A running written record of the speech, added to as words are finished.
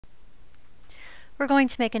We're going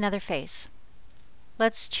to make another face.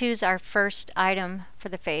 Let's choose our first item for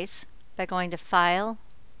the face by going to File,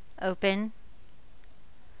 Open.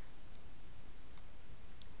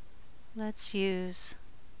 Let's use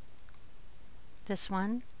this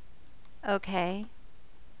one. OK.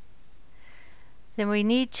 Then we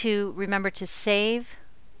need to remember to save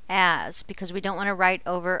as, because we don't want to write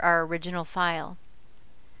over our original file.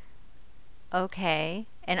 OK.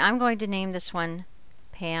 And I'm going to name this one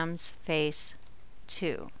Pam's Face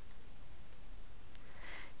 2.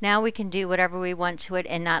 Now we can do whatever we want to it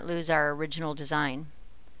and not lose our original design.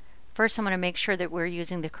 First, I'm going to make sure that we're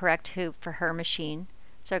using the correct hoop for her machine.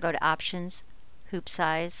 So I go to Options, Hoop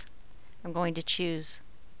Size. I'm going to choose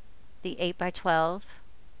the 8x12.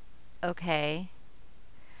 OK.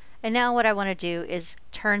 And now what I want to do is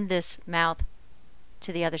turn this mouth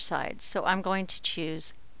to the other side. So I'm going to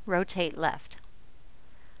choose Rotate Left.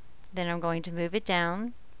 Then I'm going to move it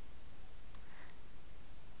down.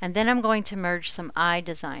 And then I'm going to merge some eye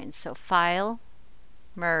designs. So File,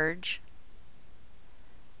 Merge,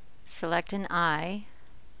 select an eye.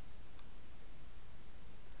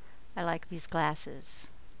 I like these glasses.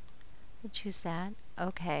 We'll choose that.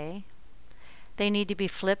 OK. They need to be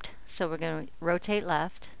flipped, so we're going to rotate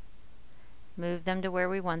left, move them to where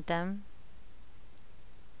we want them.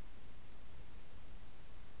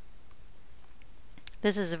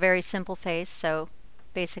 This is a very simple face, so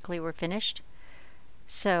basically we're finished.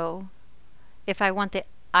 So if I want the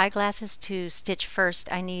eyeglasses to stitch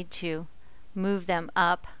first, I need to move them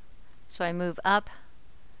up. So I move up,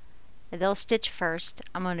 and they'll stitch first.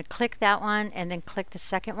 I'm going to click that one and then click the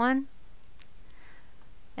second one.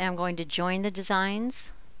 And I'm going to join the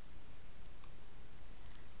designs.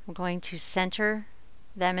 I'm going to center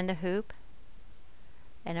them in the hoop,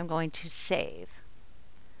 and I'm going to save.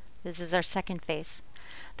 This is our second face.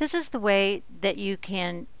 This is the way that you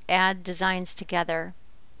can add designs together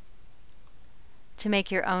to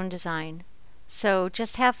make your own design. So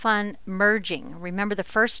just have fun merging. Remember the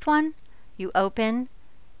first one, you open,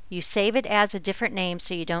 you save it as a different name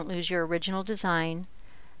so you don't lose your original design,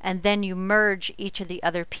 and then you merge each of the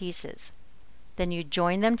other pieces. Then you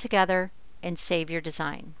join them together and save your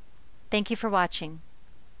design. Thank you for watching.